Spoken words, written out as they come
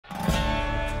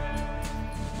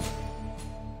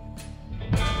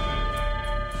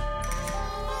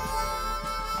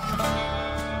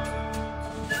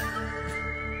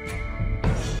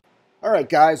Alright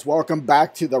guys, welcome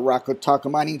back to the Panda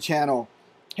Mining channel.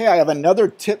 Hey, I have another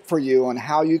tip for you on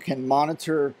how you can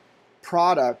monitor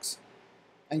products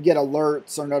and get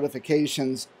alerts or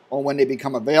notifications on when they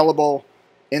become available,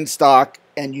 in stock,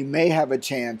 and you may have a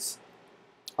chance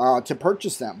to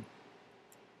purchase them.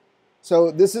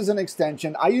 So this is an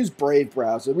extension. I use Brave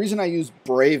Browser. The reason I use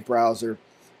Brave Browser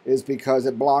is because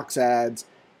it blocks ads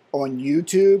on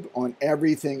YouTube, on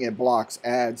everything. It blocks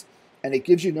ads, and it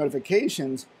gives you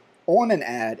notifications on an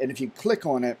ad, and if you click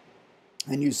on it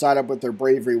and you sign up with their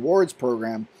Brave Rewards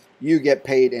program, you get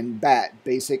paid in BAT,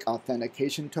 Basic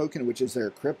Authentication Token, which is their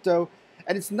crypto,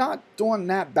 and it's not doing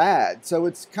that bad. So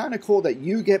it's kind of cool that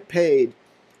you get paid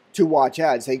to watch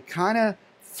ads. They kind of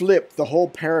flip the whole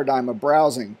paradigm of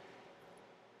browsing,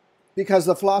 because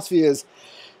the philosophy is,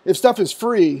 if stuff is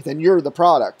free, then you're the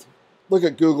product. Look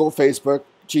at Google, Facebook,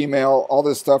 Gmail, all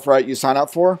this stuff, right? You sign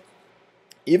up for,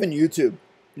 even YouTube.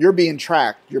 You're being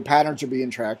tracked. Your patterns are being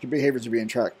tracked. Your behaviors are being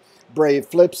tracked. Brave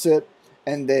flips it,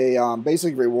 and they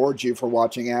basically reward you for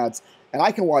watching ads. And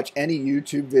I can watch any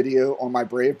YouTube video on my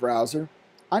Brave browser.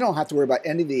 I don't have to worry about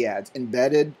any of the ads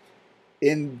embedded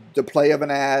in the play of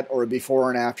an ad or before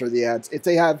and after the ads. If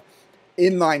they have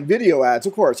inline video ads,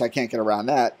 of course, I can't get around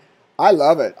that. I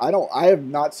love it. I have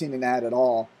not seen an ad at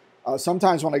all.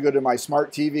 Sometimes when I go to my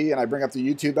smart TV and I bring up the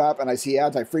YouTube app and I see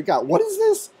ads, I freak out. What is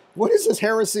this? What is this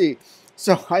heresy?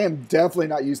 So I am definitely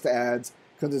not used to ads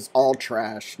because it's all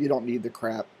trash. You don't need the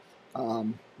crap.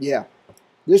 Yeah,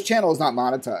 this channel is not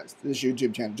monetized. This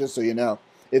YouTube channel, just so you know,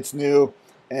 it's new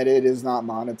and it is not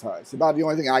monetized. About the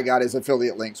only thing I got is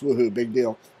affiliate links. Woohoo, big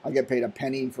deal. I get paid a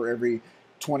penny for every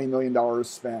 $20 million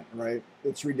spent, right?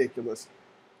 It's ridiculous.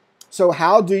 So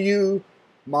how do you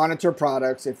monitor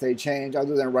products if they change,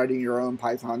 other than writing your own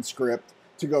Python script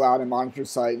to go out and monitor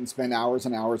site and spend hours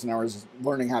and hours and hours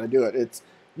learning how to do it?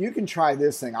 You can try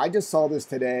this thing. I just saw this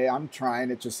today. I'm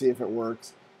trying it to see if it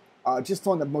works. Just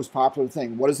on the most popular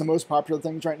thing. What is the most popular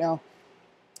things right now?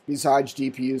 Besides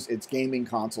GPUs, it's gaming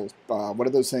consoles. What are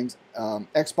those things?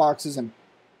 Xboxes and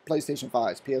PlayStation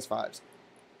 5s, PS5s.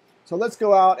 So let's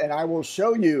go out and I will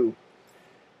show you.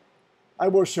 I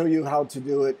will show you how to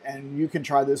do it, and you can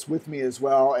try this with me as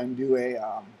well and do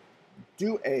a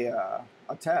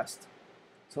test.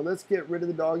 So let's get rid of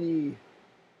the doggy.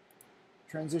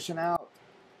 Transition out.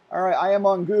 All right, I am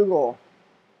on Google.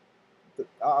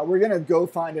 We're going to go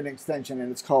find an extension, and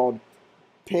it's called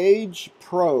Page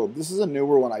Probe. This is a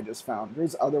newer one I just found.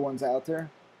 There's other ones out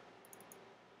there.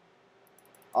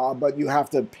 But you have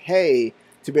to pay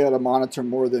to be able to monitor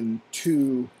more than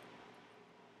 2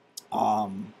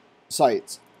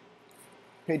 sites.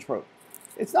 Page Probe.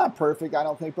 It's not perfect, I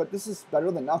don't think, but this is better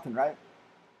than nothing, right?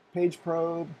 Page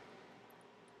Probe.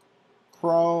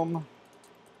 Chrome.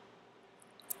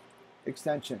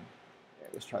 Extension. Yeah,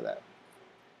 let's try that.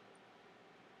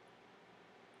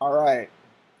 All right.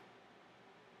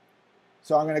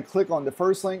 So I'm going to click on the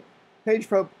first link, Page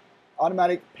Probe,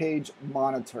 Automatic Page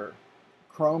Monitor,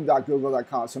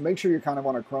 chrome.google.com. So make sure you're kind of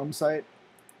on a Chrome site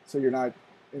so you're not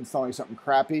installing something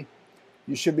crappy.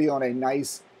 You should be on a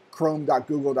nice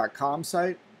chrome.google.com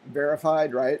site,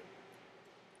 verified, right?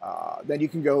 Then you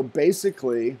can go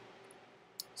basically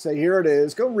say, here it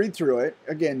is. Go read through it.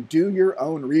 Again, do your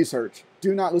own research.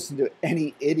 Do not listen to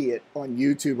any idiot on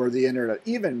YouTube or the internet.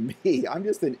 Even me. I'm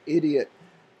just an idiot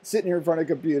sitting here in front of a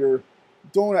computer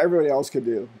doing what everybody else could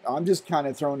do. I'm just kind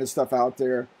of throwing this stuff out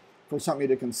there for something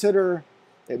to consider.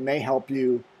 It may help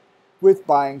you with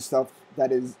buying stuff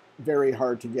that is very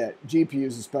hard to get.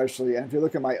 GPUs especially. And if you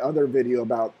look at my other video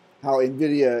about how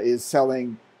NVIDIA is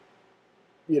selling,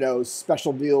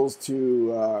 special deals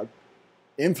to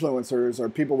influencers or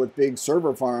people with big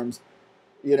server farms,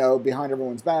 behind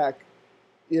everyone's back,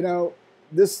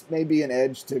 this may be an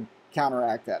edge to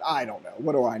counteract that. I don't know.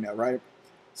 What do I know, right?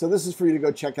 So this is for you to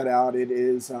go check it out. It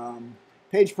is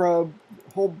Page Probe,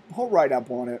 whole write-up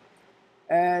on it.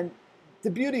 And the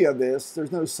beauty of this,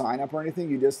 there's no sign-up or anything.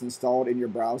 You just install it in your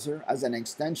browser as an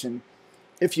extension.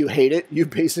 If you hate it, you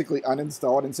basically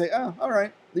uninstall it and say, oh, all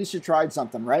right, at least you tried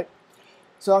something, right?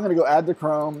 So I'm going to go add to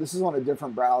Chrome. This is on a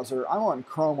different browser. I'm on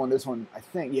Chrome on this one, I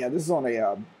think. Yeah, this is on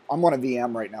I'm on a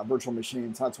VM right now, virtual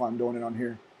machine. So that's why I'm doing it on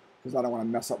here, because I don't want to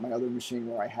mess up my other machine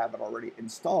where I have it already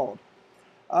installed.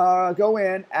 Go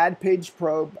in, add Page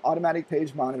Probe, Automatic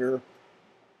Page Monitor.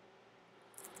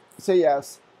 Say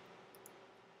yes.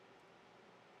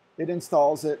 It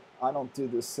installs it. I don't do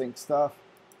this sync stuff.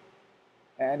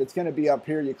 And it's going to be up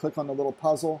here. You click on the little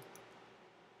puzzle.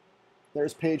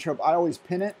 There's Page Probe. I always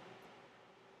pin it.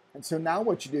 And so now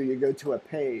what you do, you go to a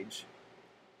page.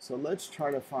 So let's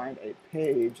try to find a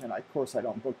page. And of course, I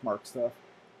don't bookmark stuff.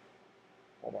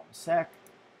 Hold on a sec.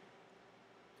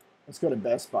 Let's go to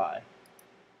Best Buy.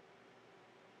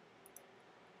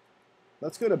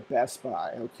 Let's go to Best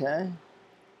Buy, okay?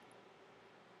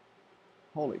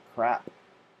 Holy crap.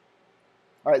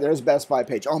 All right, there's Best Buy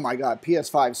page. Oh my God,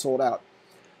 PS5 sold out.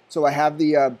 So I have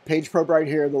the page probe right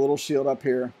here, the little shield up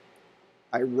here.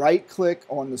 I right click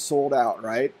on the sold out,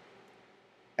 right?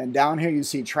 And down here you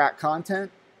see track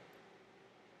content.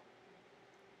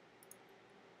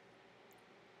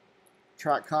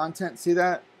 Track content, see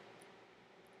that?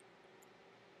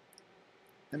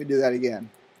 Let me do that again.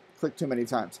 Click too many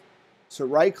times. So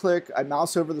right click, I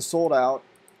mouse over the sold out,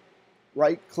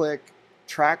 right click,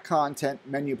 track content,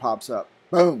 menu pops up.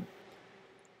 Boom.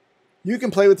 You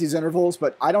can play with these intervals,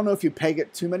 but I don't know if you peg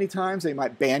it too many times, they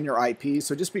might ban your IP,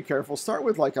 so just be careful. Start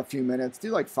with like a few minutes, do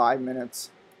like 5 minutes.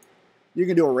 You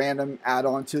can do a random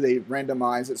add-on too. They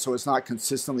randomize it so it's not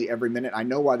consistently every minute. I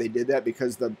know why they did that,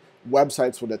 because the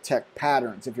websites will detect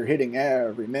patterns. If you're hitting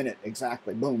every minute,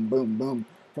 exactly, boom, boom, boom,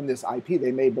 from this IP,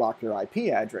 they may block your IP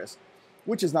address,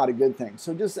 which is not a good thing.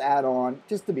 So just add on,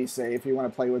 just to be safe, you want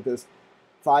to play with this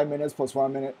 5 minutes plus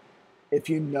 1 minute. If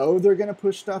you know they're going to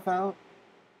push stuff out,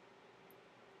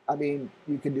 I mean,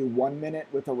 you can do 1 minute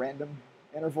with a random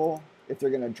interval. If they're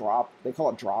going to drop, they call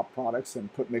it drop products and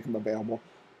make them available.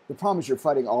 The problem is you're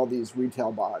fighting all these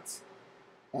retail bots.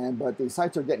 But these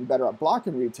sites are getting better at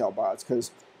blocking retail bots,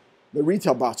 because the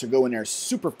retail bots are going there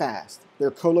super fast.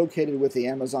 They're co-located with the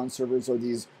Amazon servers or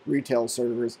these retail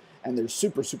servers, and they're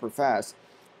super, super fast.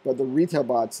 But the retail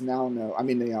bots now know, I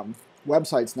mean, the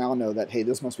websites now know that, hey,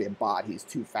 this must be a bot. He's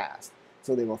too fast.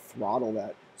 So they will throttle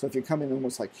that. So if you come in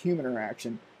almost like human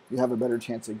interaction, you have a better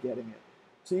chance of getting it.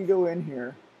 So you go in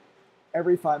here,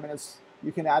 every 5 minutes,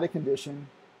 you can add a condition,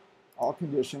 all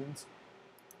conditions.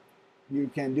 You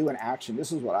can do an action.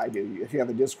 This is what I do. If you have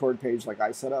a Discord page like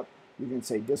I set up, you can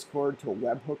say Discord to a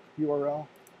webhook URL,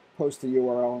 post the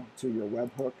URL to your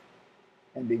webhook,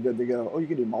 and be good to go. Oh, you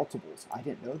can do multiples. I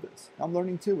didn't know this. I'm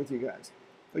learning too with you guys.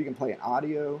 Oh, you can play an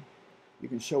audio. You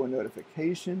can show a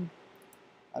notification.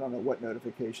 I don't know what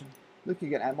notification. Look, you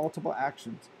can add multiple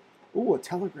actions. Ooh, a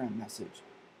Telegram message.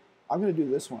 I'm going to do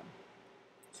this one.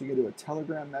 So you can do a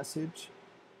Telegram message.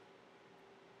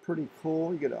 Pretty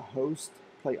cool. You get a host,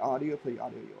 play audio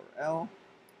URL.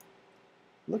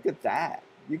 Look at that.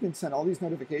 You can send all these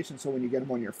notifications, so when you get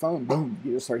them on your phone, boom,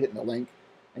 you just start hitting the link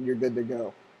and you're good to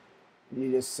go. And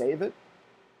you just save it.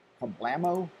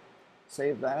 Kablamo.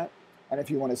 Save that. And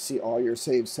if you want to see all your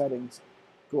saved settings,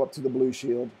 go up to the blue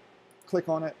shield, click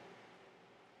on it,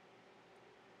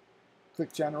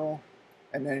 click general,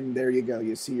 and then there you go.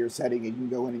 You see your setting, and you can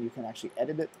go in and you can actually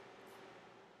edit it.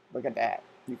 Look at that.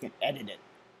 You can edit it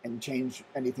and change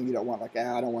anything you don't want. Like,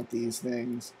 I don't want these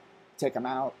things. Take them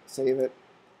out, save it,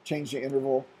 change the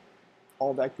interval,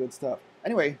 all that good stuff.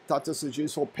 Anyway, thought this was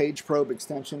useful. Page probe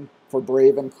extension for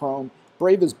Brave and Chrome.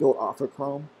 Brave is built off of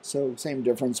Chrome, so same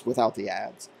difference without the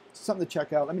ads. Something to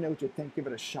check out. Let me know what you think. Give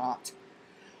it a shot.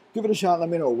 Give it a shot. Let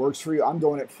me know what works for you. I'm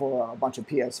doing it for a bunch of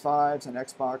PS5s and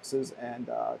Xboxes and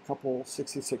a couple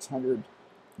 6600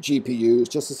 GPUs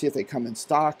just to see if they come in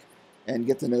stock and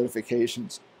get the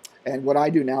notifications. And what I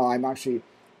do now, I'm actually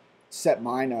set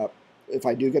mine up. If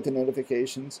I do get the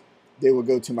notifications, they will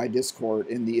go to my Discord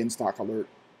in the in-stock alert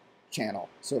channel.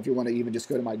 So if you want to even just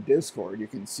go to my Discord, you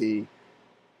can see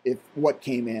if what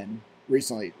came in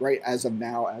recently, right? As of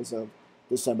now, as of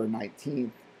December 19th,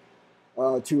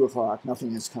 2 o'clock,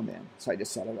 nothing has come in. So I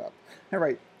just set it up. All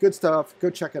right, good stuff.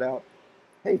 Go check it out.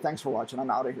 Hey, thanks for watching.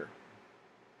 I'm out of here.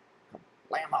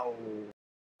 Blammo.